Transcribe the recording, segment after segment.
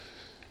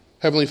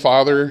Heavenly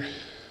Father,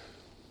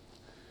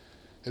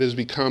 it has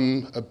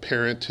become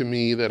apparent to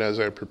me that as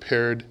I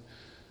prepared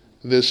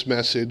this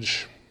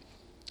message,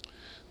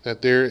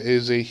 that there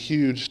is a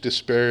huge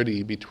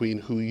disparity between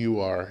who you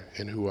are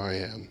and who I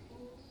am.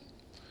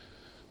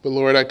 But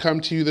Lord, I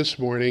come to you this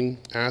morning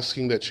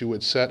asking that you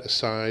would set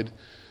aside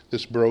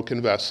this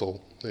broken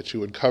vessel, that you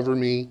would cover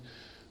me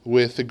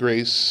with the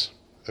grace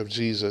of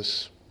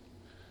Jesus,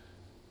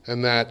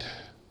 and that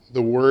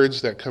the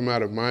words that come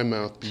out of my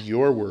mouth be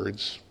your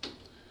words,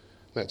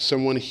 that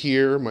someone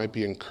here might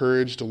be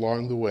encouraged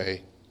along the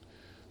way,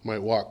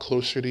 might walk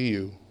closer to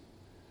you,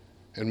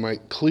 and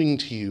might cling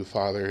to you,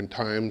 Father, in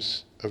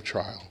times of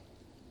trial.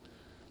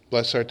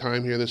 Bless our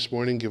time here this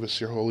morning. Give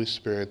us your Holy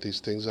Spirit. These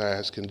things I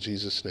ask in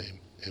Jesus' name.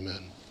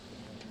 Amen.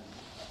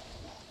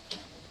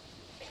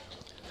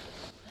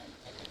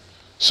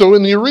 So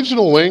in the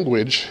original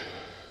language,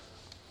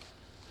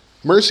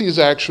 mercy is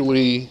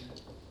actually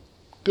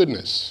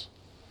goodness.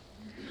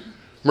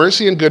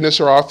 Mercy and goodness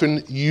are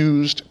often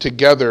used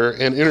together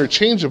and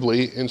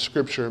interchangeably in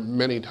Scripture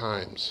many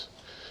times.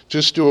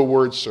 Just do a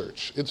word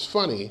search. It's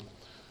funny,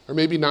 or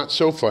maybe not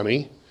so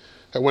funny,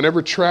 that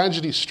whenever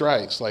tragedy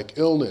strikes, like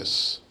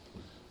illness,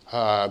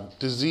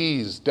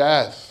 disease,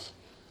 death,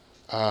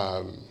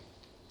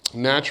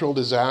 natural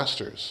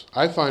disasters,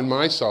 I find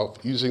myself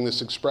using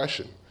this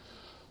expression,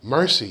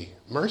 mercy,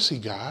 mercy,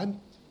 God,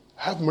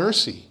 have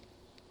mercy.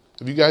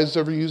 Have you guys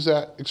ever used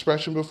that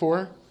expression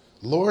before?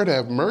 Lord,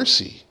 have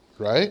mercy,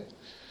 right?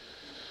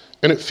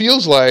 And it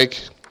feels like,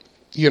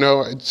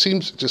 it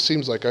just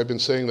seems like I've been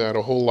saying that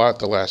a whole lot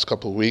the last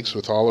couple of weeks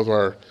with all of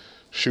our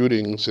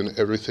shootings and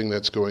everything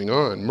that's going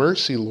on.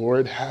 Mercy,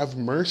 Lord, have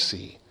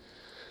mercy.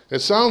 It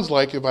sounds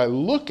like if I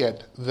look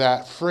at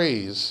that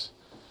phrase,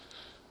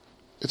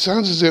 it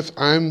sounds as if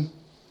I'm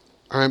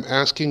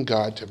asking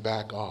God to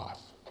back off.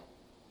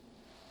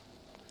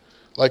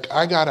 Like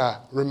I gotta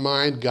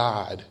remind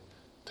God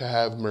to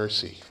have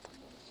mercy.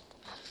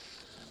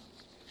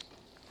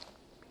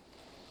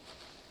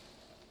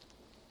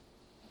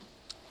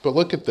 But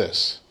look at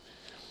this.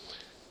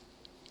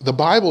 The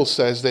Bible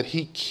says that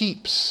he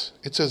keeps.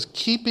 It says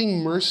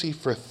keeping mercy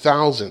for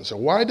thousands. So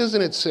why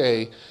doesn't it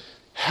say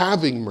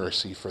having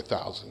mercy for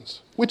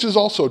thousands? Which is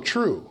also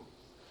true.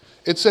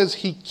 It says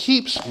he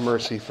keeps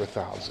mercy for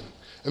thousands.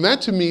 And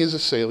that to me is a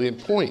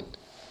salient point.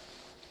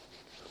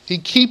 He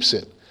keeps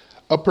it.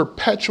 A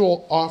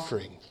perpetual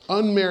offering.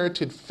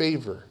 Unmerited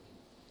favor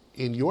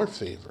in your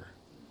favor.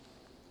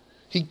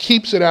 He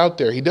keeps it out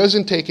there. He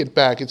doesn't take it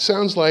back. It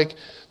sounds like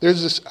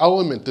there's this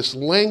element, this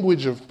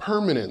language of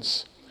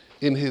permanence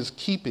in his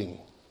keeping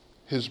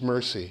his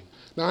mercy.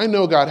 Now, I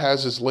know God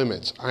has his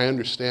limits. I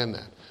understand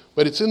that.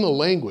 But it's in the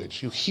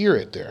language. You hear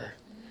it there.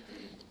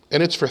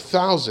 And it's for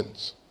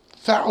thousands.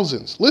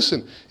 Thousands.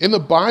 Listen, in the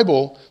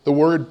Bible, the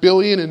word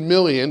billion and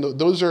million,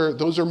 those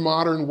are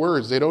modern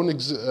words. They don't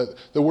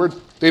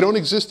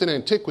exist in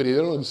antiquity.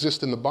 They don't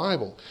exist in the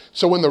Bible.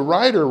 So when the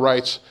writer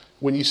writes,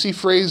 when you see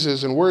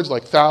phrases and words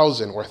like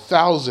thousand or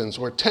thousands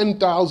or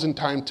 10,000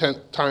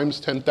 times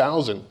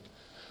 10,000,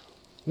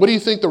 what do you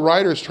think the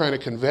writer is trying to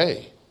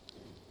convey?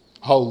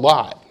 A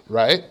lot,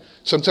 right?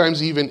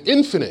 Sometimes even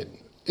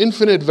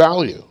infinite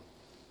value.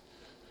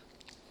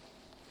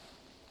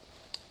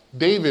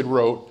 David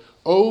wrote,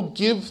 "Oh,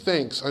 give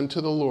thanks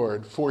unto the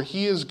Lord, for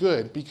he is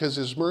good, because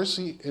his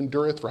mercy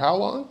endureth for how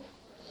long?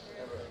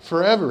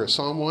 Forever.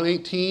 Psalm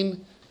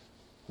 118,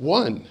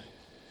 1.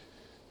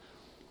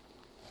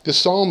 The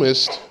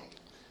psalmist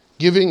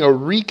giving a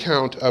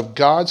recount of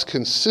God's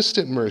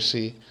consistent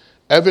mercy,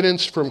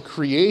 evidence from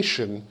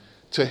creation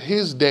to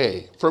his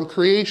day, from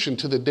creation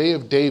to the day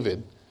of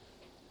David.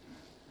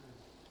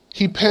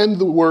 He penned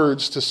the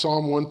words to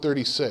Psalm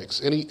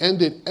 136, and he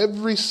ended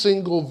every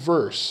single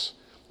verse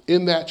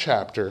in that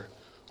chapter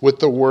with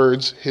the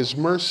words, his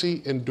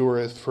mercy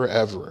endureth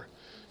forever.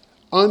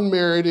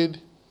 Unmerited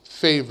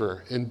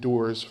favor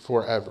endures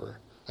forever.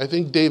 I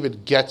think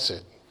David gets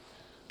it.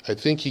 I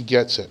think he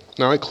gets it.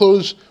 Now I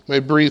close my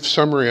brief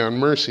summary on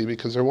mercy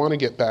because I want to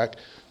get back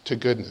to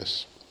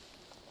goodness.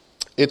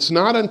 It's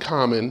not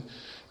uncommon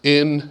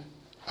in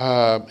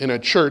a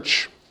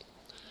church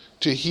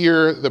to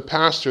hear the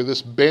pastor,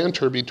 this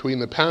banter between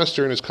the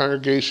pastor and his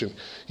congregation.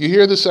 You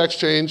hear this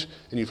exchange,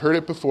 and you've heard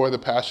it before. The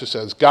pastor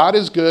says, "God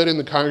is good," and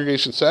the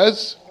congregation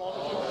says,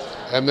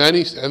 and then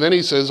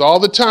he says, "All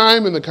the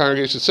time," and the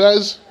congregation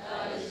says,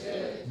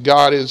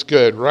 God is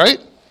good,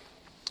 right?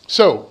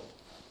 So,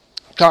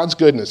 God's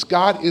goodness.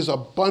 God is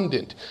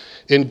abundant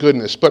in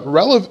goodness, but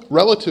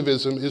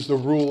relativism is the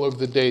rule of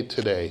the day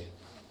today.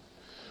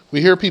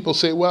 We hear people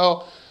say,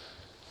 "Well,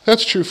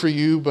 that's true for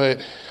you,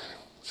 but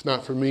it's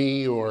not for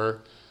me," or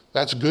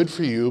 "That's good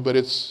for you, but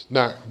it's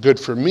not good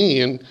for me."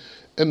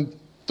 And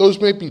those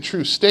may be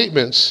true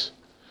statements,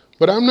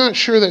 but I'm not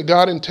sure that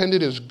God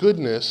intended his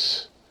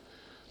goodness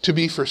to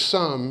be for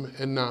some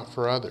and not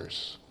for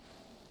others.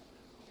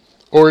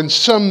 Or in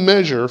some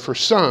measure for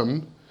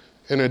some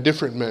and a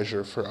different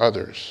measure for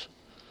others.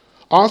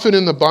 Often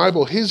in the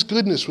Bible, his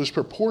goodness was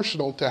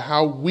proportional to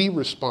how we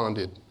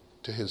responded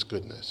to his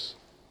goodness.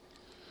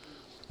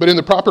 But in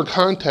the proper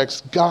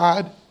context,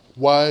 God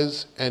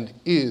was and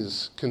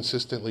is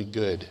consistently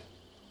good.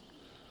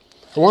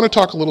 I want to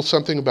talk a little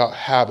something about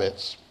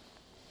habits.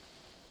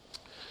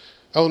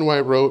 Ellen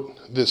White wrote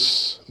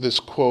this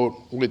quote,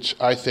 which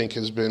I think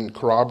has been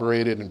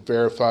corroborated and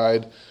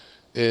verified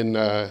in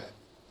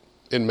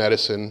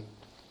medicine,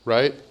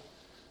 right?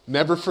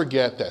 Never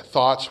forget that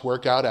thoughts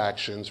work out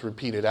actions,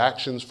 repeated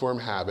actions form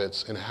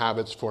habits, and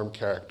habits form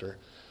character.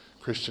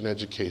 Christian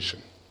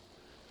education.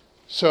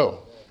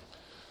 So,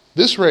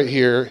 this right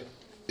here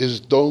is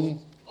Don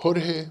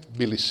Jorge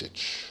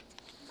Bilicic.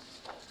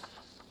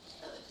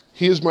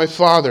 He is my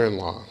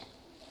father-in-law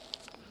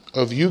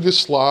of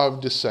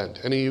Yugoslav descent.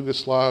 Any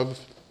Yugoslav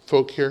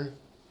folk here?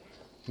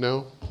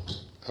 No?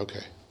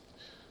 Okay.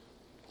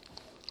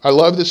 I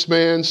love this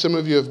man. Some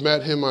of you have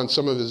met him on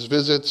some of his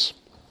visits.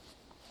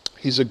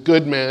 He's a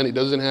good man. He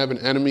doesn't have an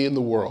enemy in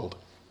the world.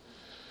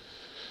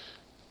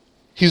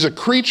 He's a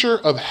creature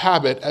of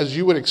habit, as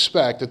you would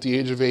expect at the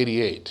age of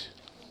 88.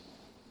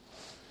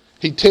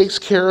 He takes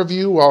care of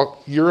you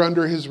while you're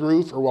under his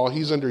roof or while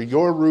he's under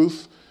your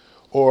roof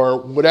or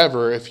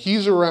whatever. If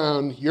he's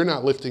around, you're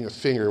not lifting a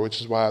finger,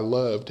 which is why I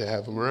love to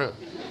have him around.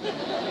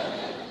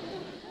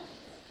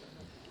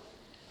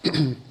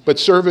 But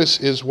service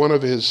is one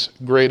of his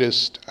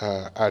greatest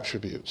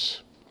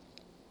attributes.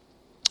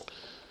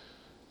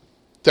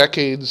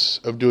 Decades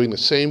of doing the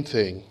same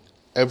thing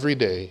every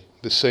day,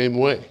 the same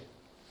way.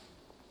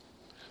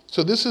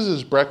 So this is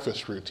his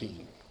breakfast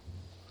routine.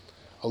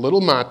 A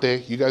little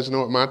mate. You guys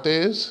know what mate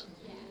is?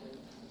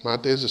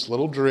 Mate is this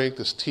little drink,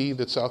 this tea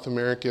that South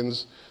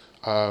Americans,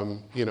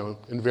 in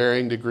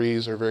varying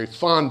degrees are very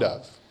fond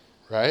of,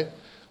 right?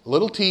 A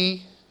little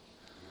tea,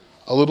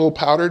 a little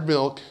powdered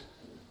milk,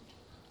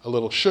 a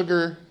little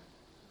sugar,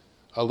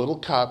 a little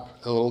cup,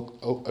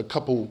 a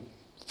couple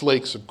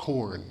flakes of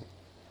corn.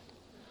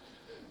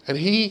 And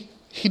he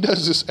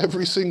does this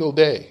every single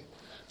day.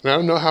 And I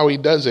don't know how he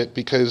does it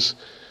because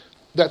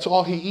that's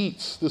all he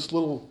eats, this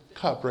little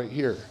cup right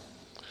here.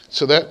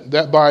 So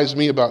that buys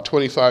me about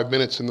 25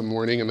 minutes in the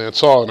morning, and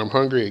that's all, and I'm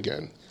hungry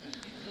again.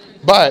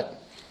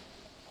 But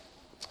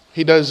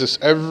he does this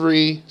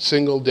every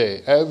single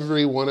day,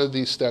 every one of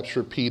these steps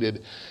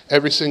repeated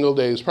every single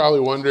day.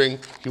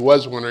 He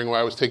was wondering why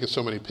I was taking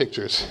so many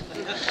pictures.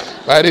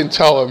 I didn't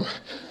tell him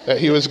that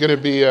he was going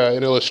to be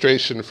an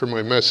illustration for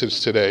my message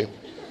today.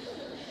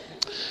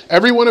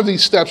 Every one of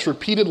these steps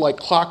repeated like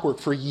clockwork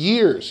for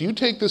years. You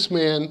take this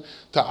man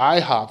to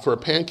IHOP for a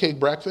pancake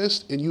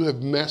breakfast and you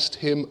have messed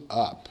him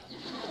up.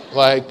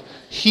 Like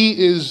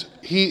his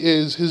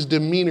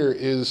demeanor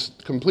is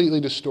completely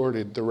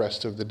distorted the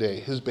rest of the day.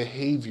 His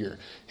behavior,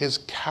 his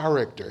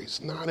character,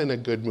 he's not in a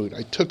good mood.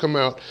 I took him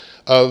out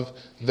of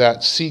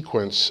that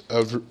sequence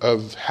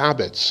of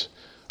habits,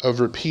 of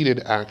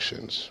repeated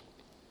actions.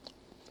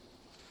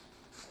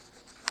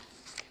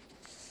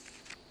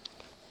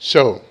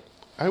 So,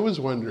 I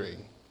was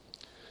wondering,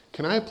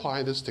 can I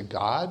apply this to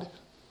God?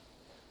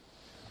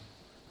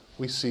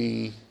 We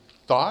see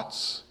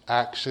thoughts,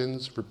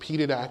 actions,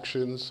 repeated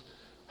actions,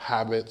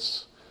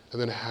 habits,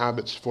 and then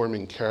habits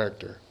forming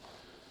character.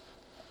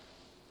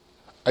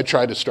 I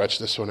tried to stretch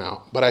this one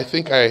out, but I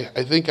think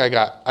I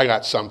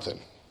got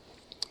something.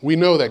 We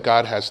know that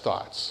God has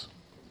thoughts.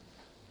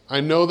 I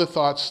know the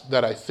thoughts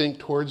that I think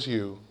towards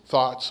you,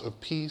 thoughts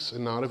of peace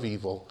and not of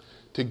evil,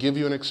 to give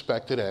you an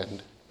expected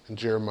end. In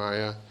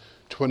Jeremiah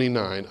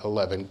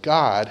 29:11,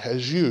 God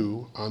has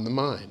you on the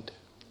mind.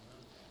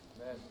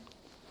 Amen.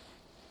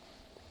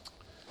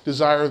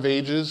 Desire of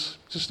ages,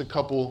 just a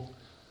couple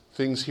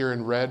things here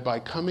in red. By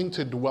coming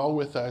to dwell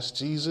with us,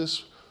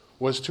 Jesus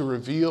was to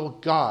reveal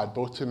God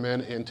both to men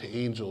and to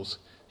angels.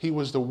 He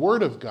was the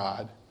Word of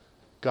God,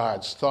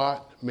 God's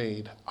thought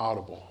made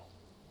audible.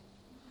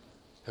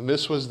 And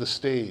this was the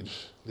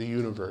stage, the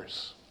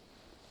universe.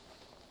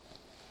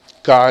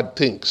 God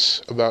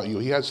thinks about you.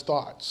 He has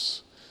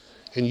thoughts.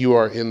 And you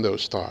are in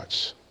those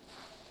thoughts.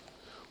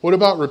 What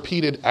about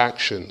repeated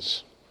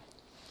actions?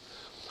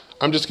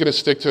 I'm just going to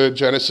stick to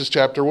Genesis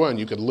chapter 1.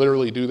 You could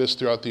literally do this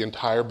throughout the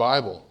entire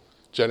Bible.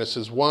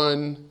 Genesis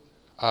 1,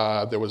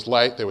 there was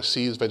light, there was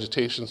seas,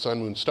 vegetation, sun,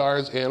 moon,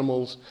 stars,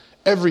 animals,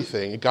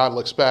 everything. God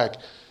looks back,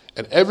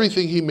 and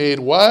everything he made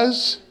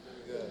was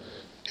good.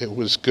 It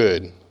was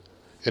good.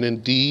 And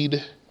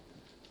indeed,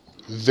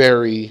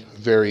 very,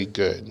 very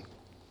good.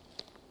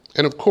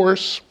 And of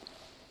course,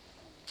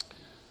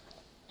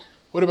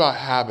 what about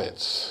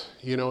habits?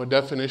 A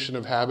definition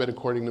of habit,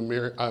 according to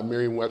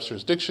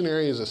Merriam-Webster's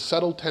dictionary, is a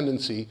settled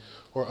tendency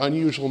or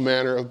unusual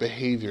manner of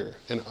behavior,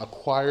 an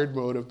acquired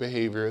mode of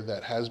behavior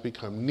that has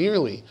become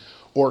nearly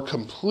or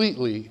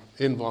completely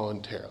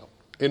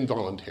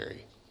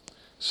involuntary.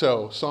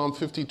 So, Psalm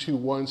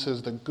 52:1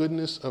 says, "The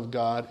goodness of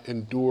God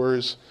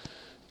endures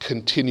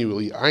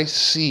continually." I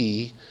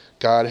see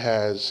God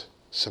has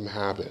some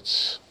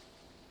habits.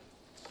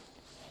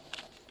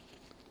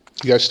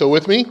 You guys still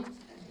with me?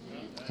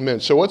 Amen.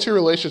 So what's your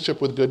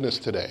relationship with goodness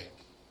today?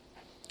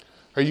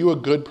 Are you a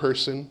good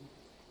person?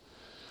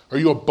 Are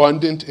you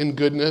abundant in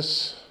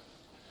goodness?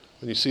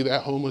 When you see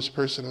that homeless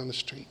person on the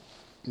street,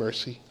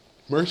 mercy,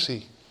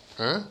 mercy.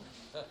 Huh?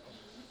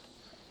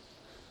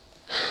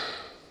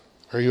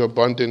 Are you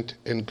abundant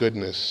in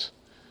goodness?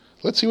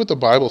 Let's see what the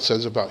Bible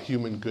says about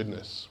human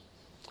goodness.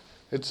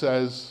 It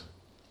says,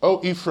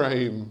 O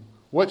Ephraim,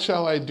 what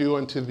shall I do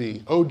unto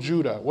thee? O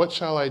Judah, what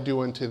shall I do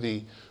unto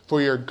thee?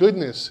 For your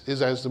goodness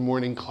is as the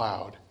morning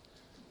cloud,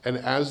 and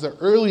as the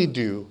early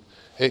dew,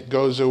 it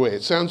goes away.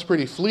 It sounds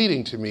pretty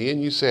fleeting to me,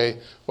 and you say,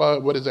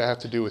 well, what does that have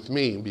to do with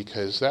me?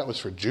 Because that was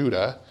for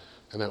Judah,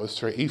 and that was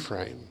for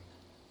Ephraim.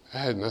 That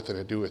had nothing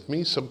to do with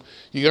me. So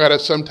you got to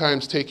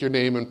sometimes take your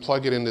name and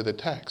plug it into the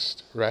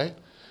text, right?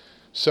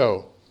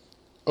 So,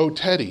 oh,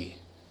 Teddy.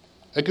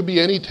 It could be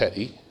any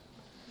Teddy.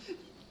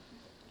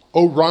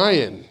 Oh,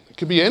 Ryan. It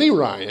could be any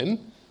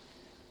Ryan.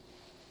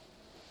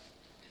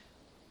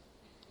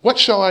 What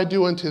shall I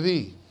do unto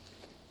thee?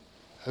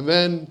 And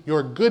then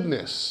your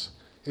goodness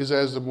is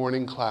as the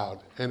morning cloud,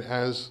 and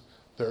as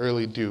the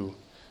early dew,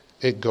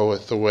 it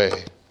goeth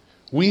away.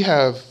 We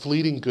have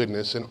fleeting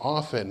goodness, and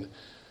often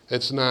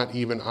it's not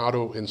even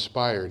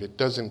auto-inspired. It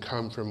doesn't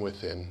come from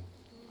within.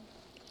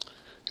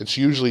 It's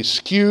usually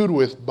skewed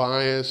with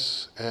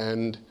bias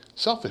and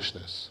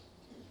selfishness,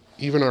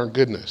 even our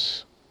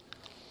goodness.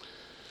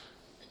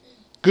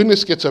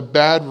 Goodness gets a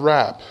bad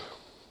rap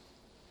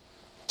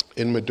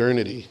in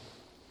modernity.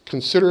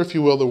 Consider, if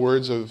you will, the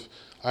words of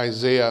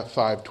Isaiah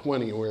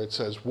 5:20, where it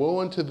says, woe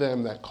unto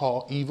them that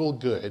call evil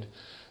good,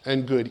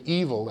 and good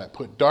evil, that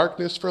put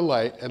darkness for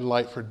light and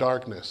light for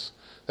darkness,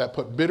 that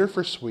put bitter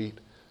for sweet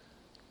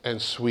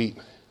and sweet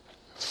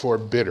for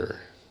bitter.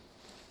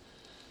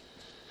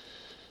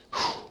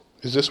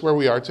 Is this where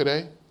we are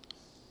today?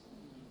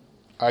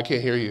 I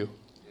can't hear you.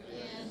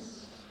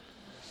 Yes.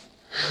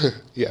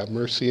 Yeah,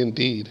 mercy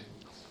indeed.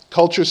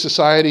 Culture,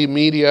 society,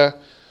 media,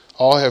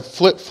 all have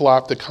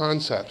flip-flopped the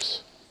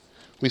concepts.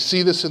 We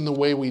see this in the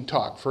way we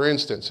talk. For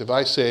instance, if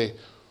I say,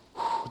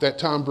 that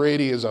Tom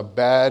Brady is a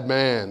bad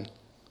man,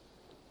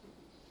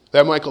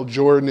 that Michael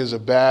Jordan is a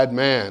bad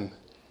man,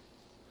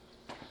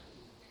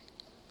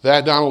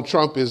 that Donald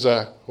Trump is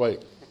let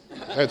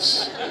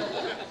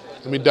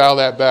me dial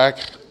that back.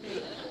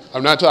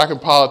 I'm not talking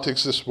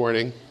politics this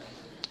morning,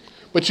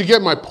 but you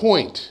get my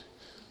point.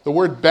 The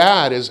word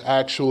bad is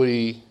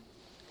actually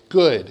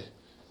good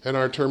in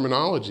our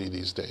terminology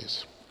these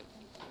days.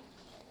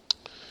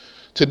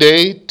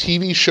 Today,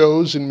 TV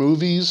shows and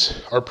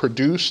movies are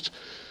produced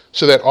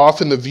so that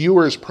often the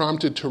viewer is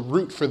prompted to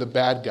root for the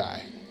bad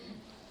guy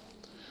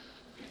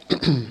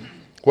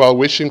while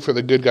wishing for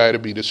the good guy to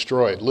be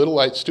destroyed. Little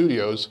Light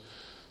Studios,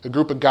 a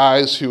group of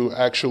guys who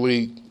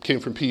actually came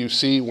from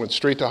PUC, went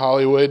straight to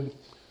Hollywood,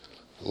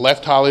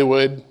 left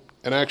Hollywood,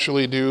 and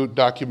actually do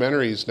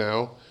documentaries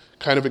now,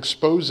 kind of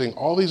exposing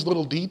all these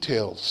little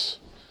details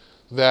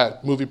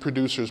that movie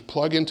producers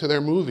plug into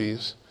their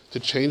movies to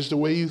change the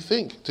way you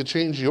think, to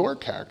change your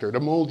character, to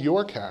mold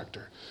your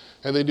character.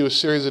 And they do a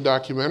series of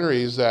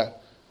documentaries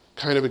that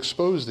kind of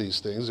expose these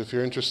things. If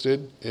you're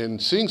interested in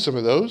seeing some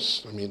of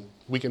those,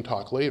 we can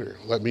talk later.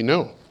 Let me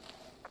know.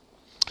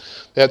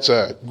 That's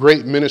a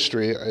great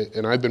ministry,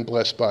 and I've been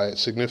blessed by it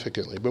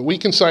significantly. But we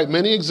can cite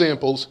many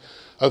examples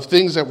of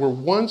things that were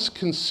once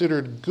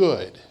considered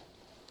good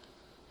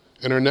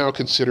and are now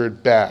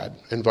considered bad,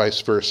 and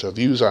vice versa.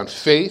 Views on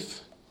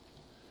faith,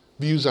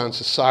 views on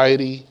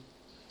society,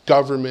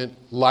 government,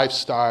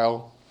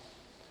 lifestyle,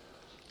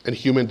 and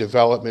human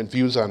development,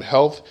 views on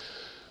health.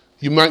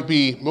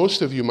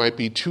 Most of you might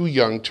be too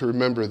young to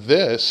remember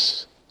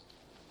this.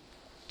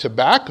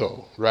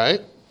 Tobacco,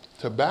 right?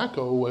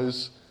 Tobacco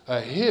was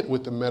a hit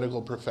with the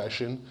medical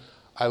profession.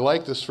 I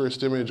like this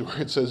first image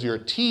where it says your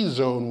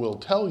T-zone will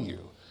tell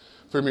you.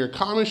 From your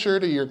commissure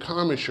to your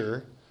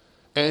commissure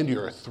and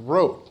your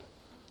throat.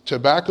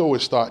 Tobacco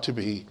was thought to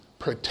be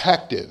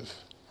protective.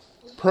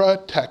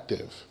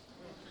 Protective.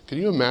 Can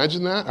you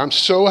imagine that? I'm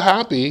so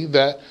happy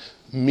that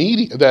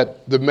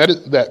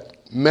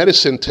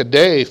medicine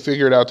today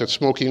figured out that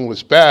smoking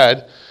was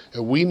bad,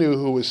 and we knew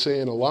who was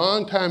saying a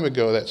long time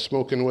ago that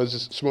smoking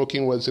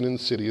was an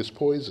insidious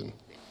poison.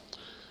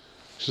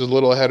 She's a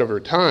little ahead of her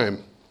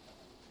time.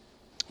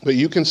 But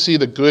you can see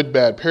the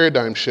good-bad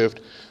paradigm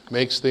shift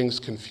makes things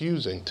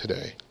confusing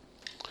today.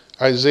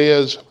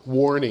 Isaiah's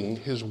warning,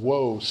 his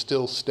woe,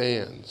 still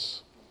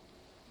stands.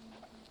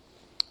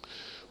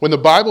 When the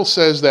Bible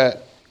says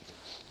that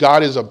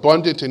God is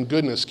abundant in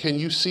goodness, can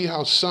you see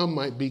how some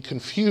might be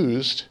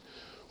confused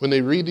when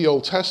they read the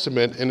Old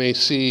Testament and they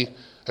see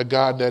a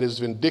God that is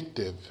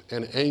vindictive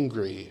and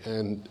angry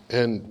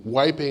and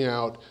wiping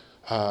out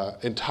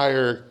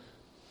entire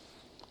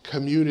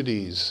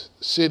communities,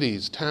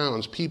 cities,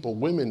 towns, people,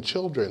 women,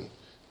 children,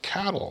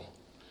 cattle?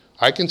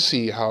 I can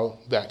see how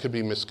that could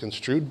be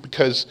misconstrued,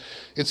 because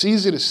it's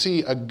easy to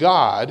see a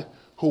God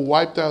who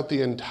wiped out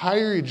the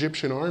entire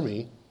Egyptian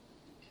army,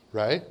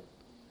 right,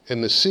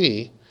 in the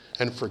sea,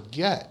 and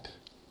forget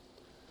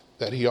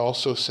that he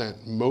also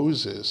sent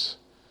Moses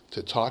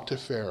to talk to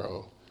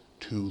Pharaoh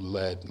to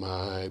let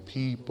my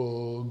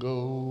people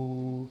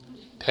go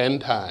 10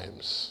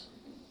 times.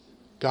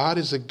 God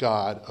is a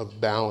God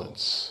of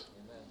balance.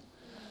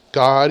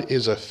 God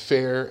is a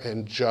fair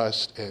and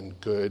just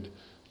and good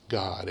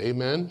God.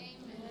 Amen?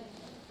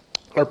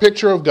 Our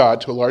picture of God,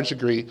 to a large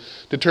degree,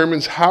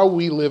 determines how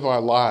we live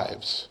our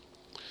lives.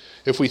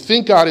 If we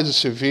think God is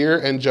severe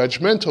and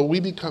judgmental, we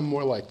become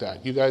more like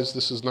that. You guys,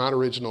 this is not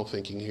original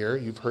thinking here.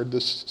 You've heard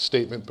this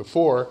statement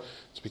before.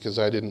 It's because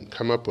I didn't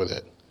come up with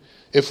it.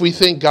 If we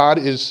think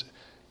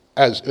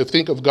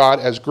of God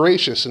as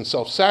gracious and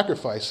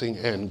self-sacrificing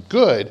and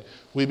good,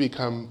 we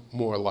become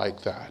more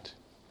like that.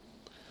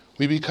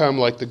 We become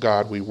like the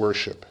God we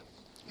worship.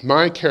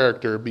 My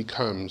character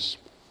becomes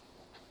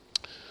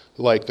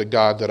like the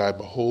God that I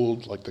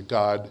behold, like the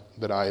God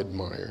that I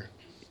admire.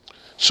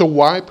 So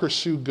why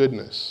pursue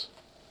goodness?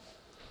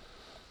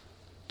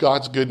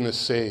 God's goodness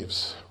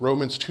saves.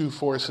 Romans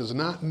 2:4 says,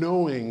 not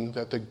knowing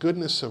that the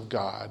goodness of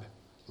God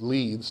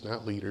leads,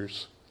 not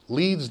leaders,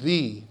 leads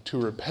thee to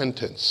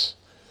repentance,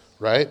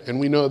 right? And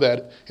we know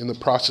that in the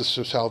process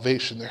of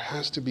salvation, there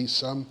has to be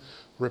some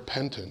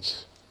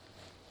repentance.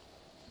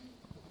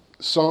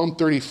 Psalm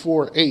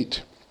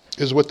 34:8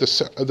 is what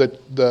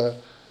the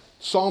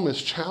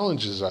psalmist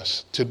challenges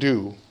us to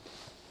do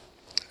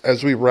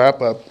as we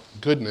wrap up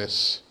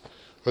goodness,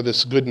 or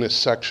this goodness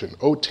section.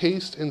 Oh,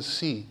 taste and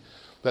see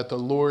that the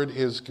Lord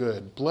is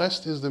good.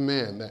 Blessed is the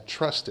man that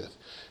trusteth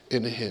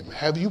in him.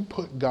 Have you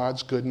put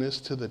God's goodness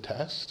to the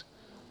test?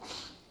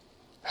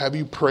 Have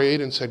you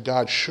prayed and said,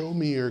 God, show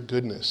me your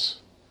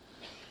goodness?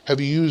 Have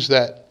you used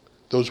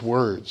those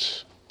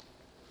words?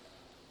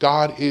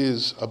 God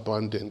is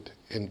abundant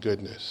in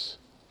goodness.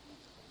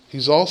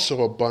 He's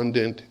also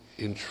abundant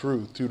in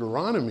truth.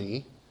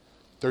 Deuteronomy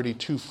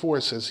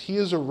 32:4 says, he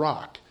is a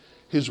rock.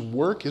 His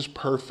work is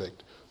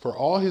perfect, for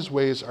all his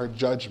ways are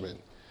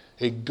judgment.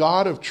 A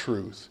God of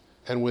truth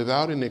and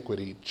without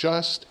iniquity,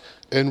 just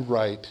and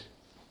right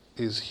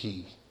is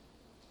he.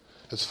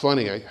 It's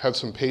funny, I have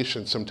some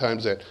patients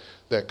sometimes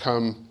that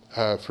come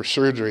for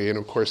surgery, and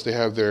of course they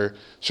have their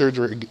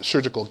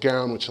surgical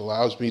gown, which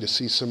allows me to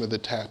see some of the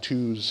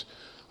tattoos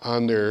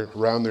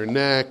around their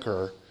neck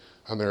or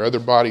on their other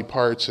body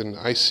parts, and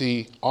I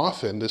see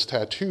often this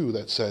tattoo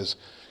that says,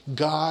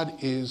 God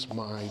is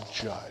my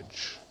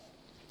judge,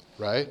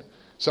 right?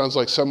 Sounds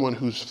like someone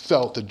who's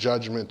felt the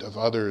judgment of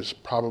others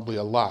probably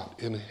a lot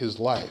in his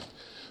life.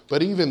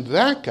 But even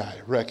that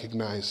guy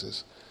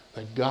recognizes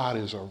that God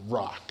is a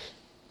rock,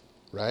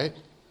 right?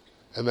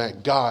 And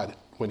that God,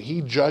 when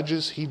he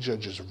judges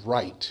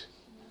right,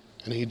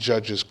 and he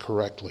judges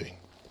correctly.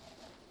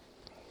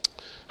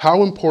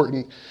 How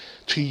important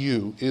to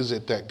you is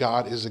it that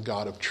God is a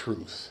God of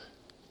truth?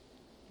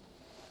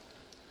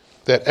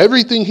 That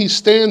everything he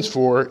stands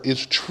for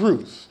is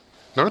truth.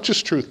 Not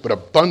just truth, but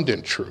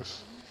abundant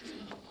truth.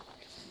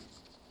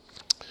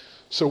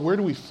 So where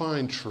do we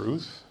find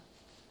truth?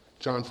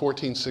 John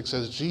 14:6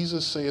 says,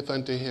 Jesus saith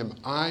unto him,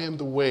 I am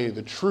the way,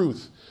 the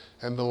truth,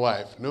 and the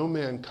life. No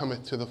man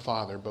cometh to the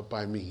Father but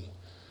by me.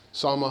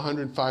 Psalm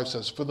 105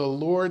 says, for the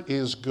Lord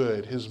is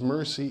good, his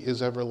mercy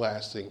is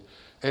everlasting,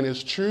 and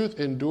his truth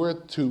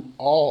endureth to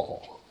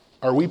all.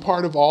 Are we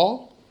part of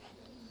all?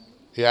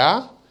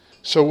 Yeah?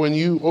 So when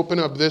you open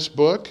up this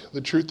book,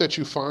 the truth that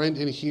you find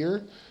in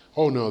here,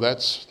 oh no,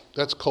 that's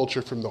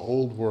culture from the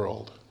old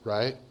world,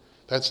 right?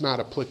 That's not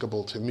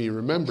applicable to me.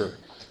 Remember,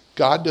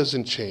 God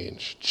doesn't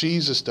change.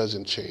 Jesus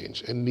doesn't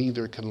change, and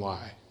neither can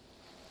lie.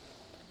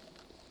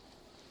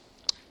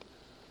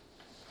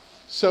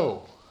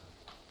 So,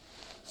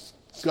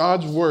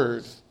 God's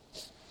word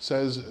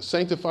says,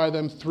 sanctify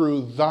them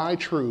through thy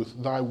truth.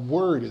 Thy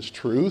word is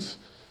truth.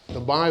 The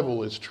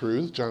Bible is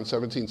truth, John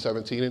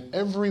 17:17. And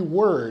every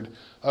word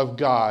of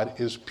God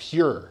is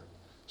pure.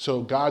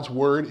 So God's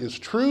word is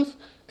truth,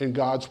 and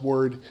God's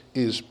word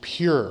is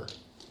pure.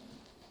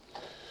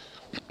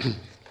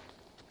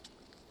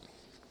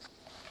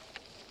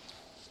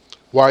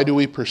 Why do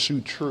we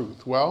pursue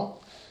truth?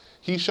 Well,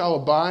 he shall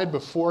abide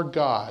before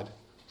God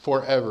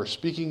forever.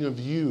 Speaking of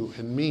you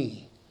and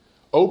me.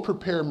 Oh,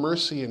 prepare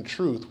mercy and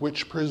truth,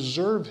 which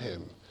preserve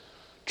him.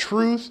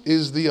 Truth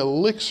is the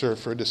elixir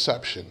for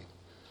deception.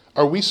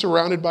 Are we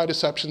surrounded by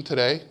deception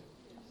today?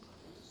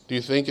 Do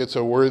you think it's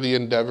a worthy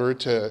endeavor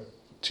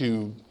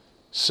to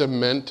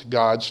cement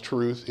God's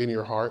truth in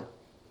your heart?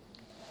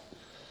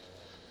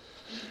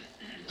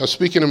 Now,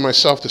 speaking of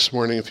myself this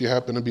morning, if you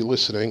happen to be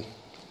listening,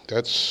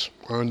 that's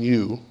on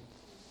you.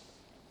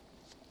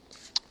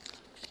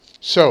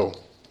 So,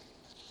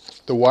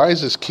 the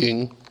wisest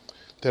king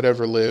that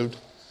ever lived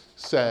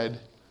said,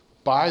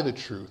 buy the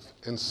truth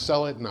and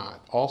sell it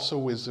not, also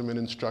wisdom and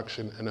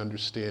instruction and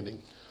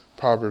understanding.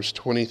 Proverbs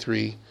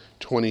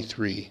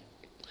 23:23.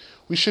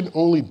 We shouldn't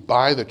only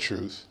buy the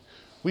truth,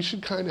 we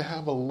should kind of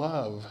have a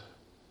love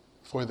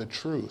for the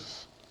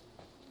truth.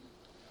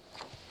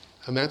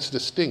 And that's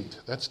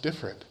distinct, that's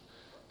different.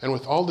 And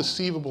with all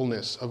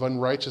deceivableness of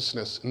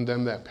unrighteousness in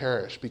them that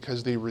perish,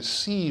 because they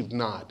received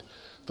not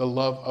the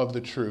love of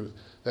the truth,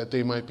 that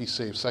they might be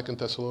saved. 2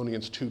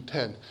 Thessalonians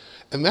 2:10.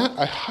 And that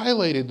I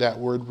highlighted that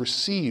word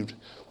received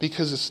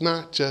because it's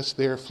not just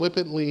there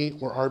flippantly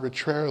or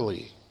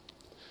arbitrarily.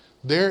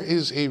 There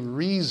is a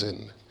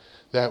reason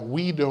that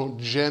we don't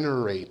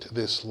generate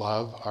this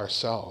love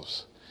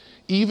ourselves.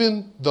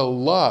 Even the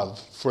love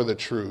for the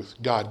truth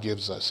God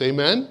gives us.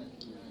 Amen?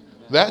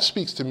 That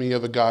speaks to me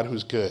of a God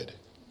who's good.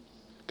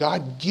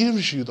 God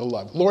gives you the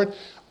love. Lord,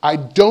 I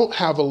don't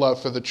have a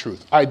love for the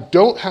truth. I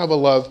don't have a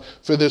love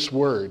for this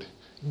word.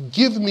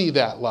 Give me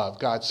that love.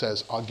 God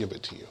says, I'll give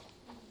it to you.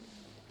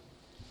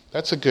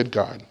 That's a good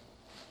God.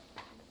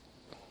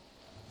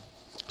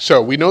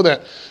 So we know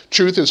that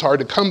truth is hard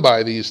to come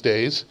by these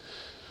days.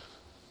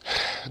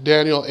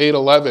 Daniel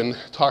 8:11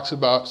 talks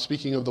about,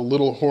 speaking of the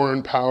little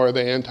horn power,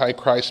 the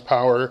Antichrist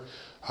power.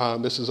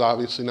 This is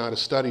obviously not a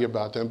study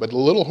about them, but the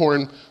little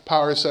horn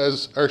power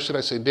says, or should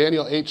I say,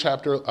 Daniel 8,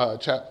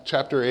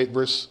 chapter 8,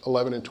 verse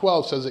 11 and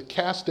 12 says it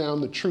casts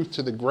down the truth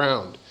to the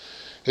ground.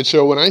 And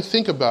so when I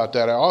think about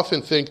that, I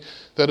often think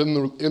that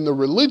in the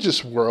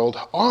religious world,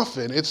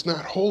 often it's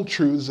not whole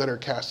truths that are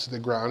cast to the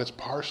ground, it's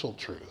partial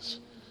truths,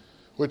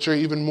 which are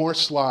even more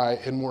sly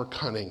and more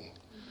cunning,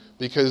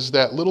 because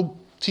that little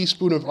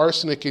teaspoon of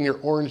arsenic in your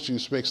orange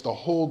juice makes the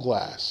whole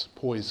glass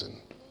poison.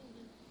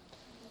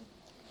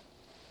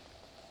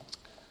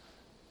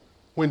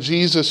 When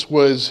Jesus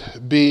was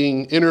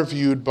being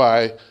interviewed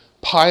by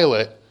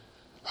Pilate,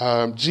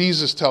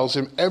 Jesus tells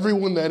him,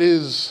 everyone that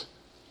is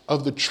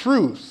of the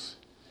truth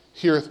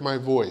heareth my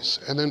voice.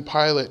 And then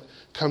Pilate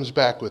comes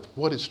back with,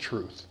 what is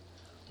truth?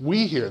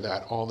 We hear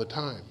that all the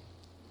time.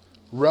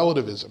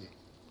 Relativism.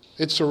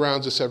 It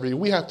surrounds us every day.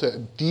 We have to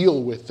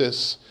deal with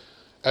this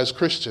as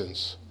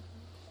Christians.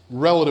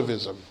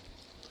 Relativism.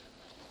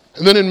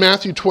 And then in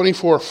Matthew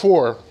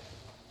 24:4,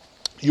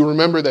 you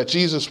remember that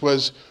Jesus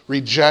was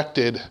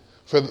rejected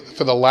for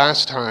the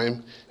last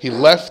time. He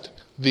left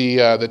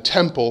the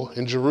temple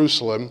in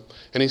Jerusalem,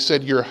 and he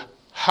said, your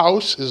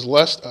house is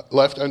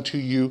left unto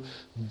you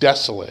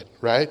desolate,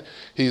 right?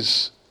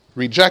 He's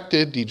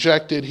rejected,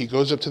 dejected. He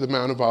goes up to the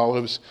Mount of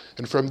Olives,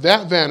 and from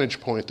that vantage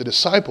point, the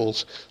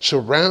disciples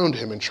surround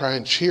him and try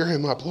and cheer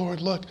him up.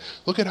 Lord,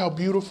 look at how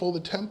beautiful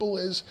the temple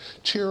is.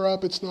 Cheer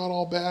up, it's not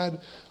all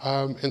bad,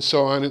 and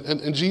so on.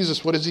 And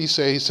Jesus, what does he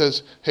say? He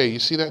says, hey, you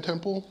see that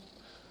temple?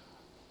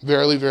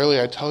 Verily,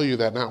 verily, I tell you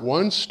that not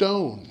one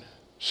stone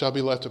shall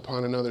be left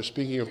upon another,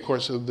 speaking, of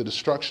course, of the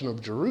destruction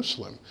of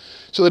Jerusalem.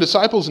 So the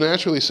disciples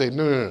naturally say,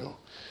 no.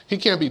 He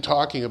can't be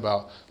talking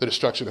about the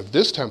destruction of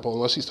this temple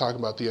unless he's talking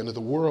about the end of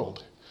the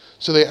world.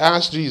 So they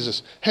asked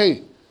Jesus,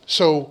 hey,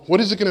 so what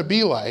is it going to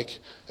be like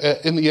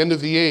in the end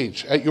of the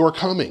age, at your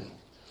coming?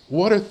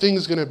 What are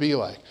things going to be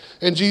like?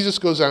 And Jesus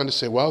goes on to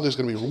say, well, there's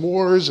going to be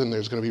wars, and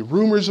there's going to be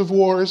rumors of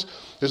wars.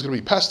 There's going to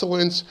be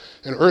pestilence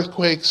and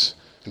earthquakes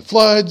and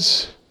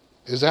floods.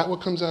 Is that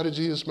what comes out of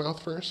Jesus'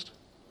 mouth first?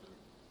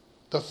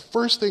 The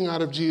first thing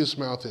out of Jesus'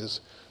 mouth is,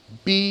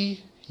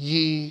 be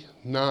ye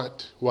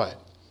not what?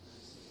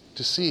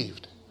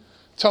 Deceived.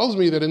 Tells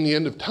me that in the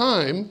end of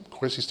time, of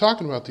course he's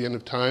talking about the end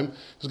of time,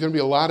 there's going to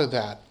be a lot of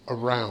that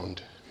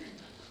around.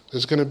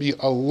 There's going to be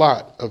a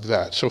lot of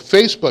that. So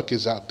Facebook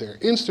is out there.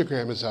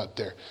 Instagram is out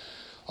there.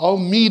 All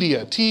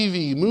media,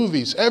 TV,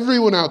 movies,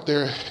 everyone out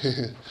there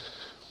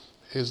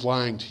is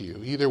lying to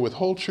you, either with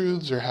whole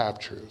truths or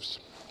half-truths.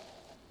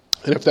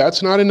 And if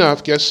that's not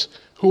enough, guess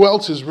who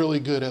else is really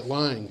good at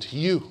lying to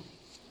you?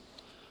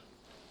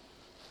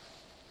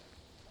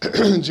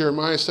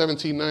 Jeremiah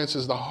 17:9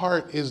 says, the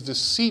heart is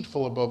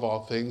deceitful above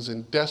all things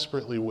and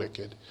desperately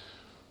wicked.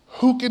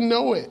 Who can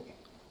know it?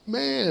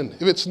 Man,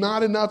 if it's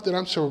not enough that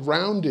I'm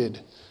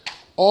surrounded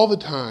all the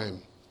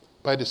time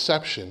by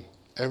deception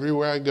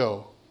everywhere I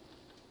go,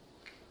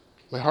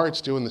 my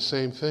heart's doing the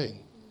same thing.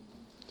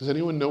 Does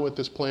anyone know what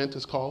this plant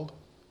is called?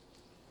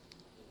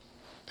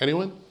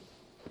 Anyone?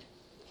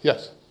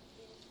 Yes.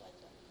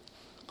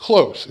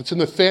 Close. It's in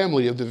the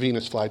family of the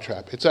Venus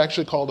flytrap. It's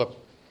actually called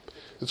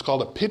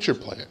a pitcher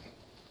plant,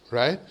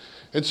 right?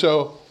 And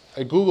so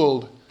I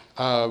Googled,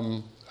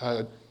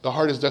 the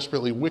heart is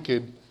desperately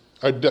wicked,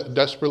 or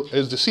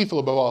is deceitful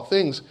above all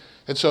things.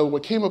 And so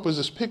what came up was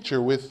this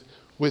picture with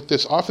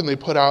this. Often they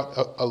put out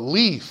a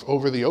leaf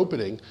over the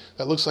opening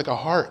that looks like a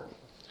heart.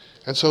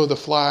 And so the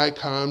fly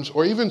comes,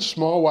 or even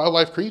small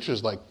wildlife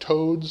creatures like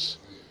toads,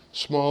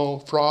 small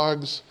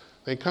frogs.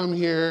 They come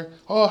here,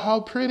 oh,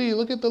 how pretty,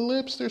 look at the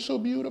lips, they're so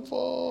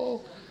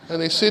beautiful.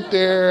 And they sit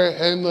there,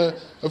 and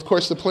of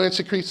course the plant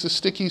secretes the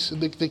sticky, so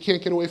they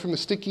can't get away from the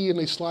sticky, and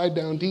they slide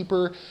down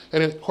deeper.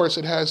 And of course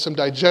it has some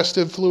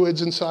digestive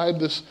fluids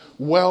inside this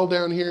well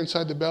down here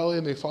inside the belly,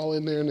 and they fall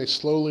in there and they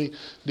slowly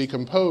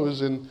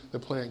decompose, and the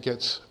plant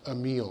gets a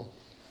meal.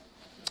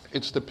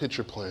 It's the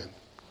pitcher plant.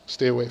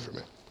 Stay away from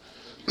it.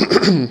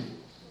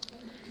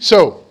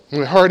 So,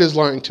 my heart is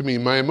lying to me.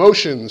 My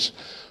emotions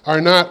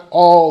are not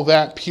all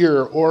that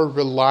pure or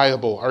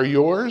reliable. Are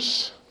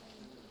yours?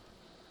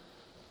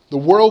 The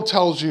world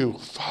tells you,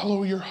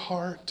 follow your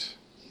heart.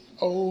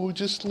 Oh,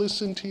 just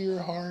listen to your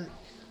heart.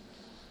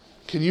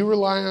 Can you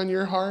rely on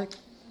your heart?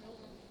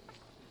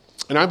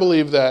 And I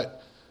believe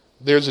that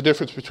there's a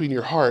difference between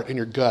your heart and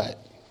your gut.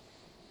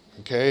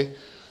 Okay?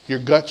 Your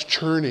gut's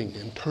churning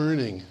and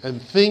turning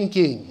and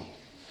thinking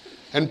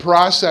and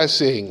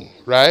processing,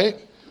 right?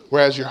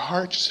 Whereas your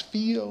heart just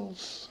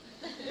feels.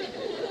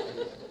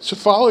 So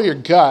follow your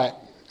gut,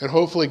 and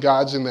hopefully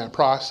God's in that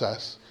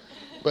process.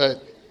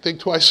 But think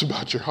twice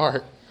about your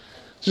heart.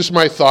 Just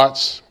my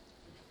thoughts.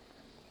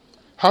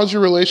 How's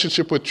your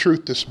relationship with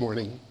truth this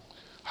morning?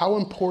 How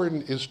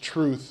important is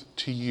truth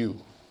to you?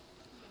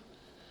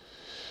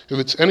 If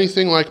it's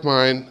anything like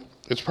mine,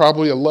 it's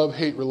probably a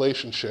love-hate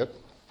relationship.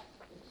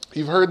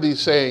 You've heard these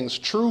sayings,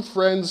 true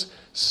friends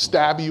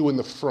stab you in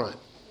the front.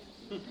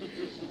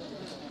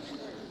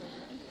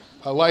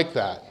 I like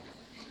that.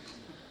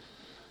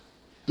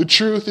 The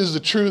truth is the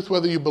truth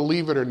whether you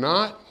believe it or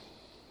not.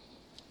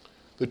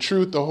 The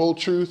truth, the whole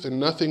truth, and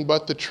nothing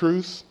but the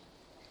truth.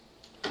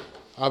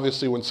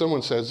 Obviously, when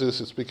someone says this,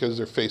 it's because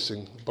they're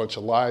facing a bunch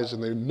of lies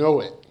and they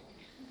know it.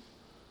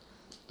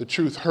 The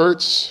truth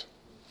hurts.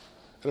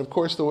 And of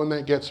course, the one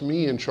that gets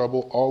me in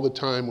trouble all the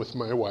time with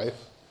my wife.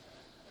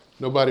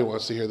 Nobody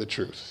wants to hear the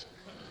truth.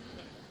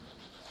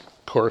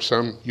 Of course,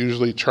 I'm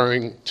usually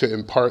trying to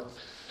impart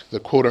the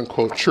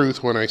quote-unquote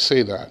truth when I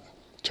say that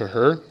to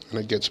her, and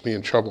it gets me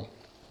in trouble.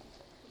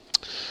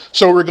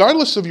 So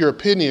regardless of your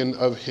opinion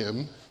of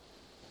him,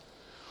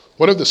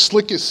 one of the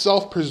slickest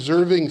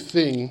self-preserving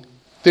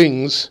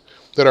things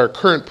that our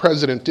current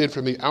president did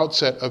from the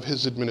outset of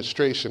his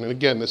administration, and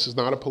again, this is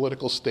not a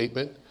political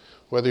statement,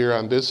 whether you're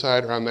on this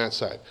side or on that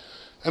side.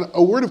 And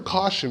a word of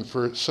caution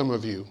for some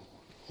of you.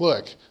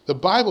 Look, the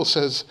Bible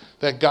says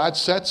that God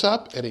sets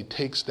up and he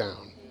takes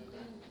down.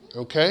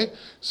 Okay?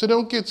 So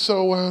don't get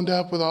so wound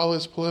up with all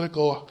this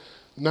political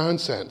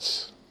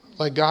nonsense.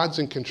 Like God's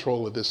in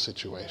control of this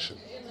situation.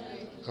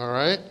 All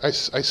right? I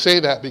say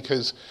that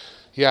because,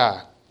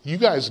 yeah, you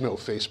guys know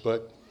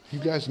Facebook. You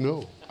guys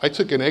know. I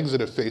took an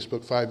exit of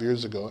Facebook 5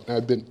 years ago,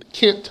 and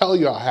can't tell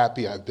you how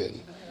happy I've been.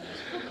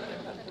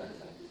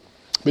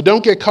 But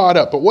don't get caught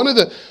up. But one of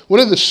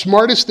the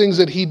smartest things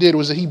that he did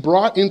was that he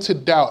brought into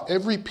doubt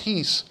every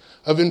piece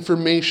of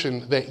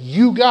information that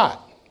you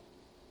got,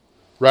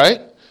 right?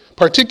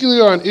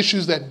 Particularly on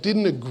issues that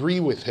didn't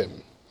agree with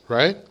him,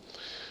 right?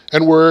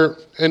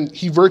 And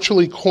he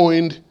virtually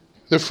coined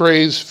the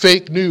phrase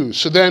fake news.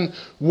 So then,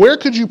 where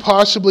could you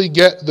possibly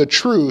get the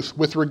truth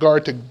with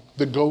regard to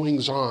the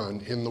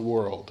goings-on in the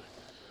world,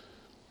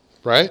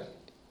 right?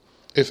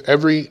 If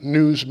every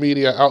news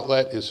media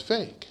outlet is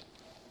fake.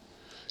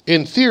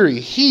 In theory,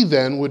 he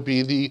then would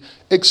be the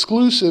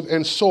exclusive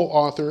and sole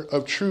author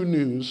of true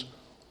news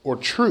or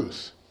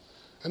truth.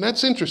 And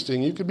that's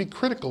interesting. You could be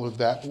critical of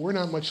that, but we're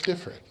not much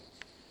different.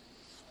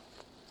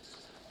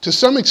 To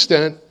some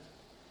extent,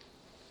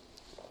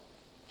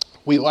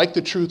 we like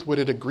the truth when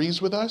it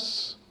agrees with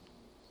us,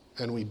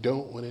 and we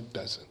don't when it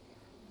doesn't.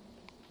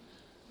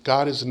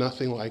 God is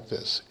nothing like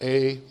this.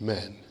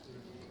 Amen.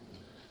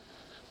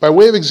 By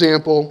way of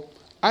example,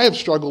 I have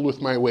struggled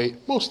with my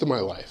weight most of my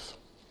life,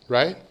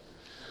 right?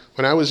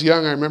 When I was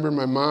young, I remember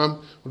my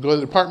mom would go to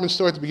the department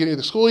store at the beginning of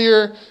the school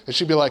year, and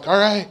she'd be like, all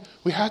right,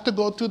 we have to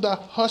go to the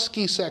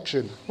husky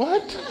section.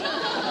 What?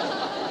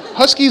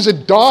 Husky's a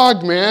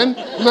dog, man.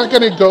 I'm not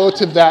going to go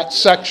to that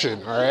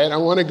section, all right? I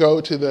want to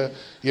go to the,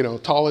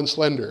 tall and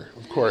slender,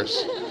 of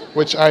course,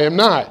 which I am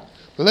not.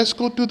 But let's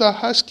go to the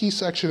husky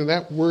section, and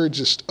that word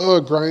just,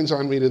 grinds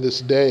on me to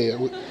this day.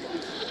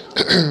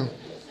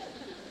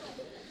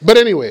 But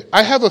anyway,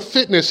 I have a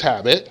fitness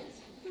habit,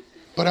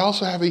 but I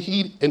also have an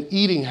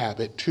eating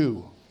habit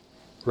too,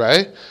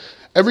 right?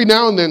 Every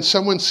now and then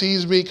someone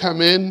sees me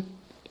come in,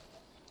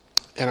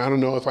 and I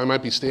don't know if I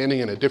might be standing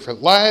in a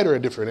different light or a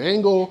different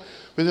angle,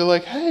 but they're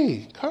like,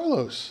 hey,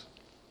 Carlos,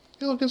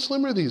 you're looking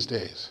slimmer these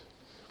days.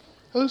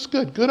 That looks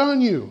good. Good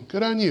on you.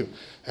 Good on you.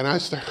 And I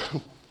start,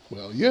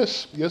 well,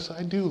 yes,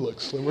 I do look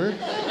slimmer,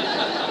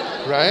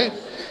 right?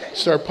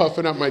 Start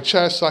puffing up my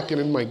chest, sucking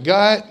in my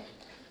gut.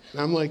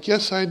 And I'm like,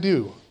 yes, I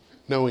do,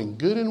 knowing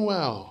good and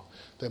well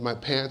that my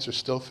pants are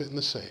still fitting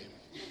the same.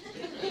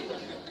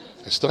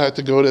 I still have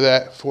to go to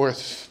that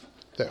fourth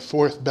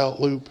belt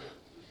loop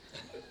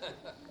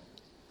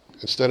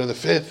instead of the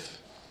fifth.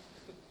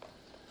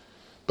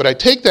 But I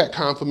take that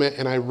compliment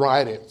and I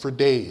ride it for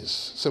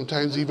days,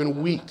 sometimes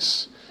even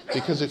weeks,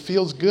 because it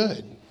feels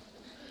good.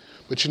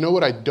 But you know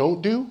what I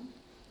don't do?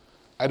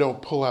 I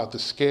don't pull out the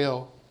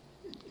scale,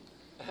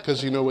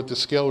 because you know what the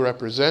scale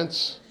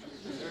represents?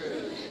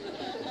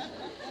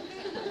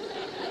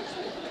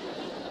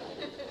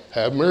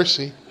 Have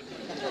mercy.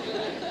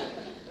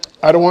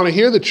 I don't want to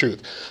hear the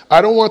truth.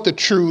 I don't want the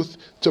truth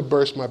to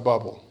burst my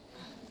bubble.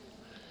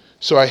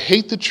 So I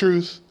hate the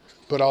truth,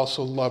 but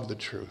also love the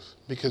truth,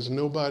 because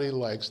nobody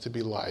likes to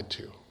be lied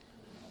to.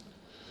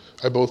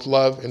 I both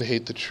love and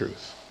hate the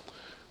truth.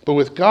 But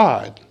with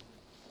God,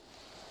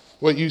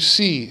 what you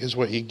see is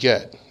what you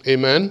get.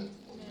 Amen?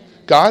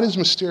 God is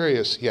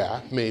mysterious,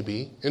 yeah,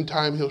 maybe. In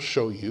time he'll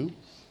show you.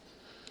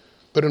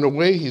 But in a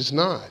way he's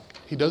not.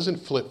 He doesn't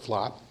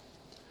flip-flop.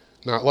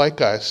 Not like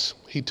us.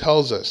 He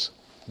tells us,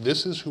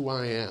 this is who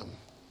I am.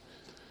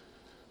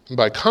 And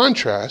by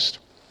contrast,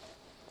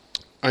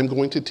 I'm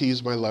going to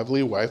tease my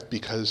lovely wife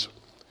because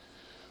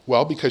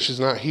she's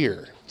not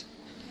here.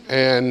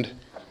 And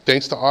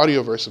thanks to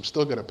Audioverse, I'm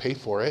still going to pay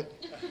for it.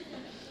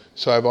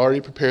 So I've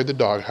already prepared the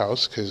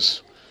doghouse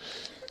because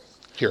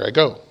here I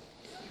go.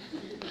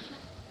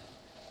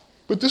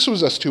 But this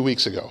was us 2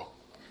 weeks ago.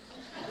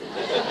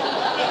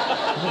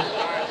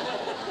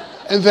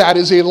 And that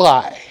is a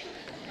lie.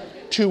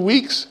 2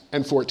 weeks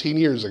and 14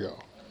 years ago.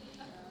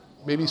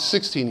 Maybe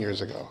 16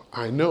 years ago.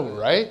 I know,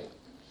 right?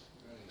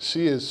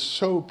 She is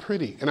so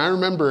pretty. And I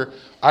remember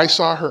I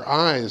saw her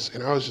eyes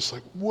and I was just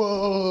like,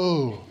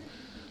 whoa,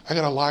 I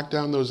got to lock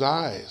down those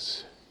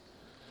eyes.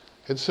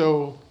 And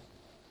so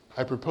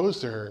I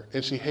proposed to her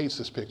and she hates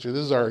this picture.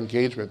 This is our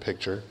engagement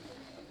picture.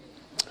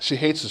 She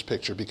hates this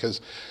picture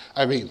because,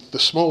 the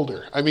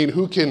smolder.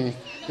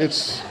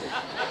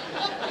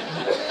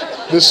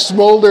 This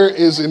smolder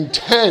is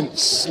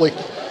intense. Like,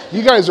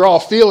 you guys are all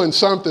feeling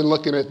something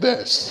looking at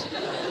this.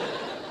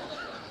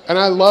 And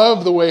I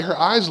love the way her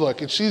eyes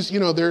look. And she's,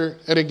 and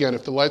again,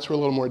 if the lights were a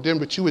little more dim,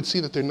 but you would see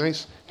that they're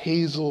nice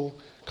hazel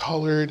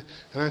colored.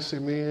 And I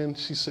said, man,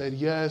 she said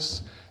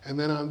yes. And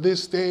then on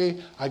this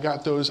day, I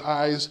got those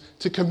eyes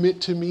to commit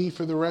to me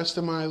for the rest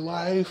of my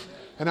life.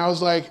 And I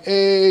was like,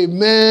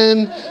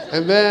 amen.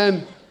 And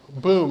then,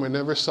 boom, I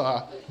never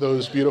saw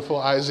those beautiful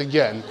eyes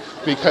again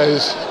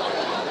because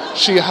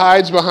she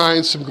hides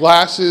behind some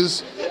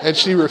glasses and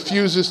she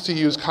refuses to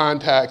use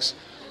contacts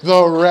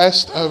the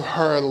rest of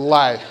her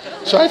life.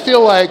 So I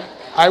feel like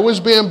I was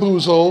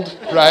bamboozled,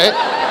 right?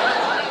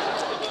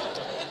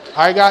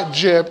 I got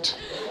gypped.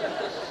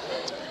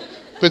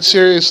 But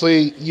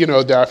seriously,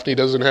 Daphne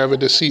doesn't have a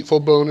deceitful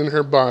bone in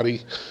her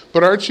body.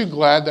 But aren't you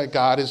glad that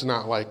God is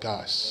not like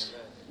us?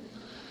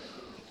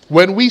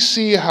 When we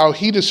see how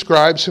he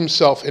describes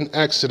himself in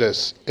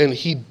Exodus, and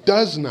he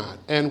does not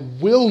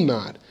and will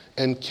not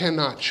and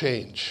cannot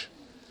change,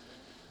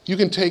 you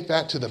can take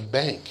that to the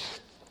bank.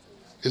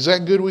 Is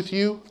that good with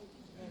you?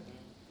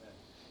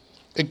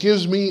 It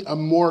gives me a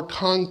more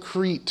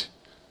concrete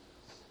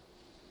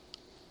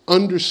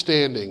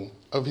understanding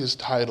of his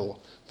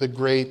title, the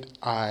great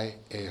I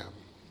am.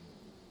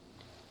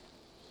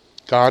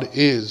 God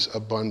is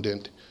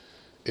abundant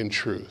in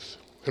truth.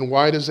 And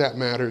why does that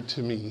matter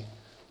to me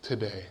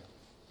today?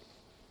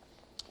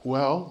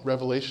 Well,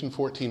 Revelation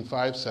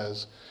 14:5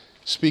 says,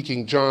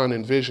 John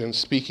in vision,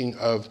 speaking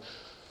of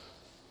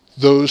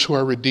those who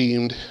are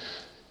redeemed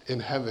in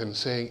heaven,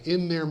 saying,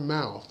 in their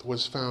mouth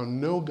was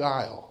found no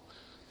guile,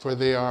 for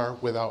they are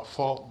without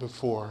fault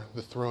before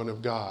the throne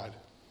of God.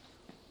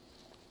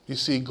 You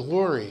see,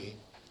 glory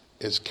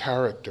is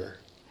character.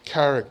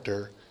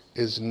 Character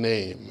is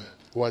name.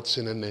 What's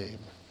in a name?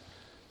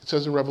 It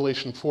says in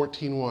Revelation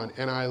 14:1,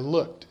 and I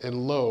looked,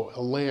 and lo,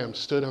 a lamb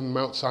stood on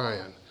Mount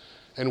Zion,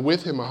 and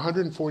with him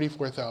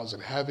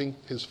 144,000, having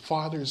his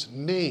Father's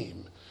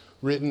name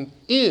written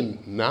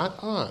in, not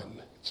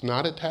on. It's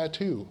not a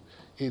tattoo.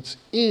 It's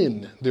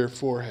in their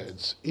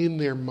foreheads, in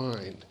their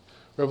mind.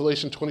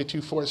 Revelation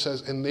 22:4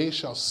 says, and they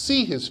shall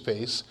see his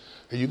face.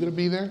 Are you going to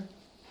be there?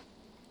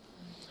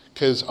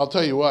 Because I'll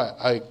tell you what,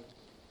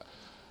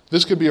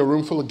 this could be a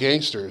room full of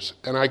gangsters,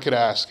 and I could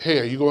ask, hey,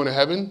 are you going to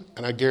heaven?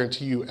 And I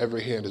guarantee you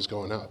every hand is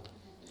going up.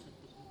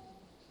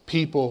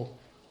 People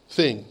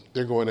think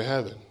they're going to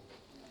heaven.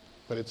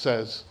 But it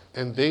says,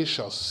 and they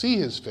shall see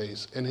his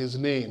face, and his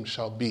name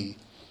shall be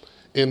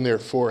in their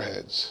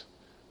foreheads.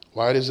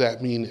 Why does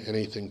that mean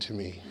anything to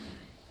me?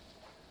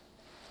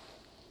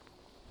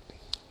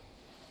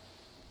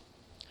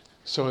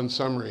 So in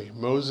summary,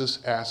 Moses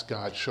asked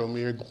God, show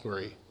me your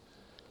glory.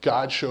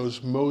 God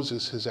shows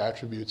Moses his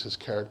attributes, his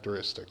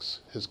characteristics,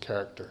 his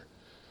character.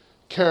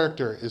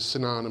 Character is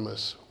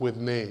synonymous with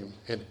name.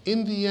 And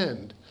in the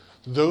end,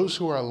 those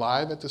who are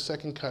alive at the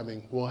second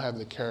coming will have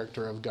the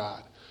character of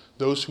God.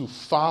 Those who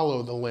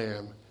follow the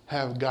Lamb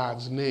have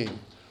God's name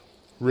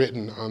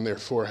written on their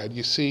forehead.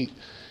 You see,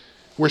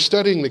 we're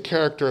studying the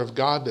character of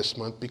God this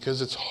month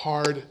because it's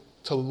hard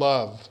to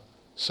love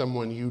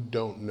someone you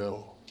don't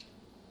know.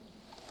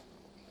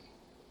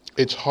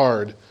 It's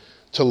hard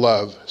to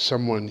love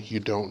someone you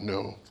don't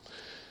know.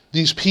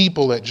 These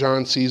people that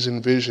John sees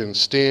in vision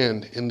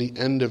stand in the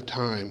end of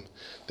time.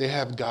 They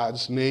have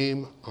God's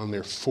name on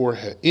their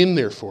forehead, in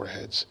their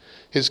foreheads,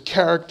 his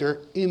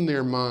character in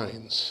their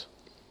minds.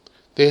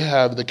 They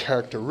have the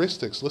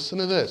characteristics, listen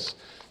to this,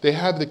 they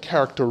have the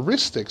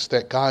characteristics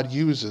that God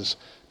uses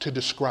to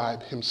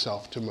describe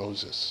himself to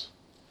Moses,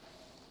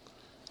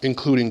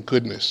 including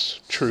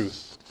goodness,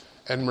 truth,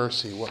 and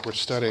mercy, what we're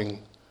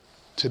studying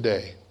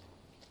today.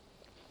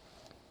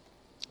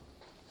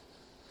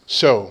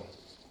 So,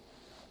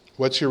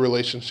 what's your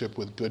relationship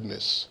with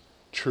goodness,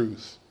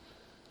 truth,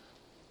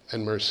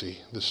 and mercy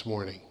this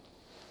morning?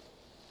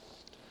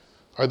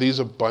 Are these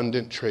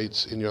abundant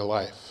traits in your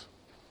life?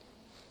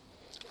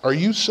 Are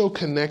you so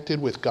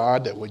connected with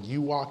God that when you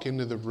walk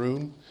into the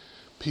room,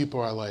 people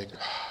are like,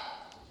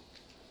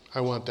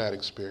 I want that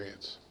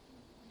experience?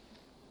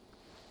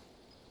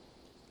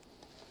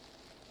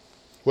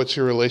 What's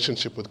your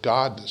relationship with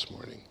God this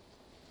morning?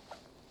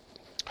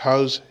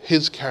 How's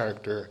his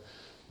character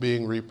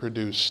being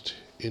reproduced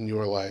in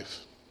your life?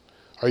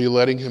 Are you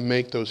letting him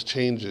make those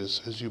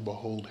changes as you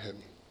behold him?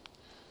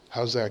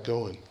 How's that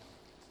going?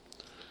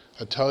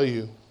 I tell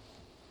you,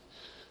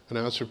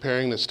 when I was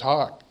preparing this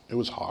talk, it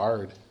was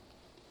hard.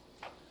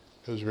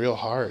 It was real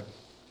hard.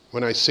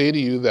 When I say to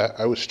you that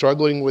I was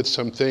struggling with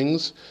some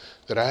things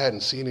that I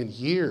hadn't seen in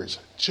years,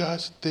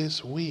 just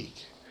this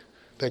week,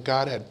 that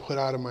God had put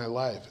out of my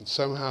life and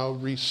somehow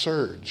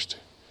resurged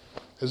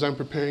as I'm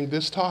preparing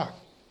this talk.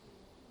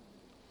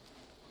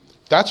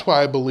 That's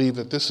why I believe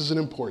that this is an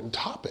important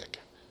topic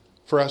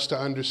for us to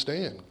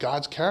understand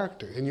God's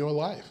character in your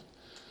life.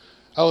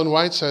 Ellen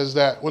White says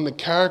that when the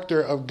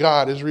character of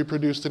God is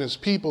reproduced in his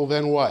people,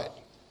 then what?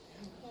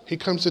 He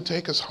comes to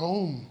take us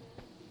home.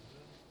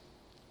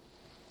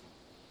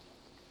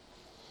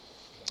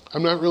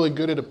 I'm not really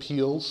good at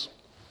appeals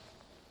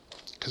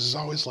because it's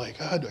always like,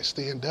 do I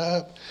stand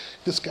up?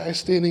 This guy's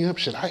standing up.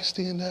 Should I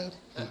stand up?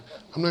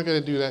 I'm not going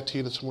to do that to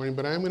you this morning,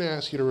 but I'm going to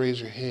ask you to raise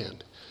your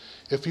hand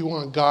if you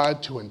want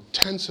God to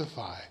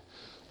intensify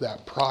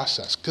that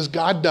process, because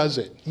God does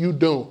it. You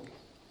don't.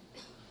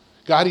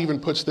 God even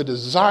puts the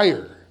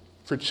desire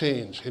for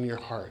change in your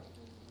heart.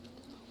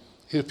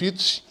 If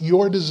it's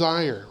your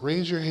desire,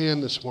 raise your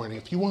hand this morning.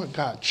 If you want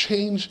God,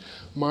 change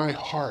my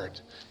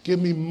heart. Give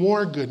me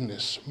more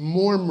goodness,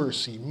 more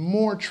mercy,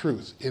 more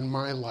truth in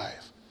my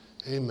life.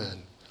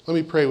 Amen. Let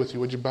me pray with you.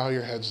 Would you bow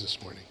your heads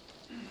this morning?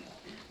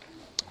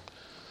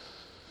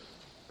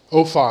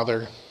 Oh,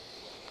 Father,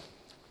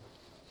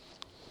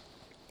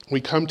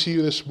 we come to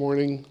you this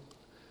morning,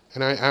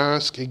 and I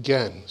ask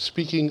again,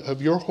 speaking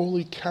of your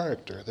holy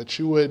character, that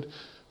you would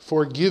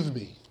forgive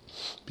me,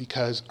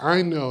 because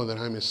I know that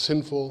I'm a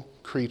sinful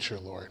creature,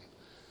 Lord.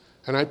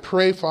 And I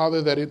pray,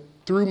 Father, that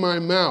through my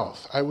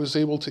mouth I was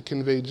able to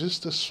convey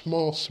just a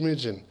small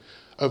smidgen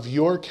of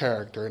your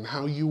character and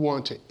how you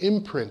want to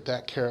imprint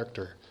that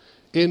character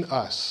in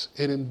us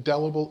in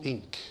indelible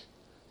ink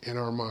in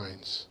our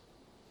minds.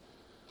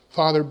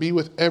 Father, be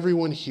with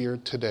everyone here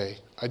today.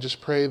 I just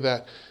pray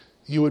that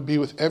you would be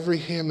with every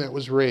hand that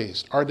was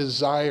raised. Our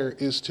desire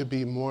is to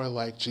be more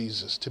like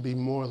Jesus, to be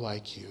more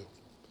like you.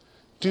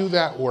 Do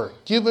that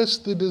work. Give us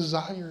the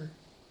desire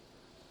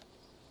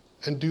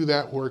and do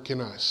that work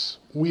in us.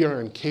 We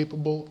are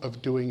incapable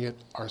of doing it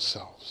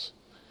ourselves,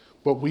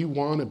 but we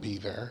want to be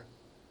there.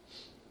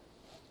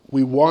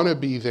 We want to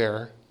be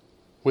there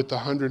with the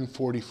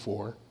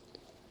 144.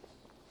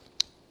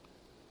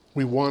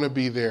 We want to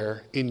be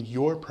there in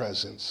your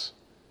presence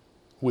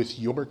with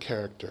your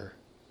character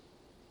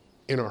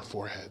in our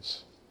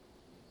foreheads.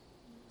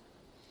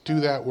 Do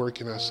that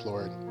work in us,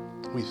 Lord.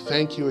 We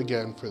thank you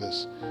again for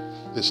this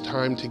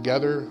time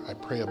together. I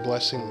pray a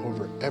blessing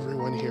over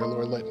everyone here,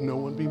 Lord. Let no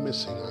one be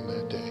missing on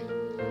that day.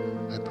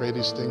 I pray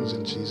these things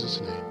in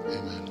Jesus' name.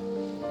 Amen.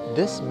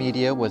 This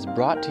media was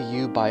brought to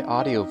you by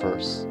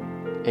Audioverse,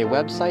 a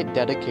website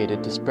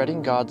dedicated to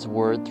spreading God's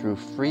Word through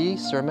free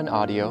sermon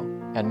audio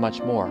and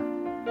much more.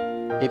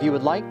 If you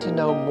would like to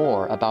know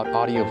more about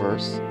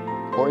Audioverse,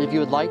 or if you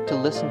would like to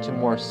listen to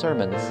more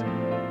sermons,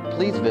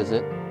 please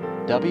visit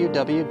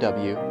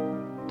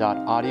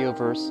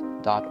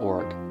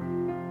www.audioverse.org.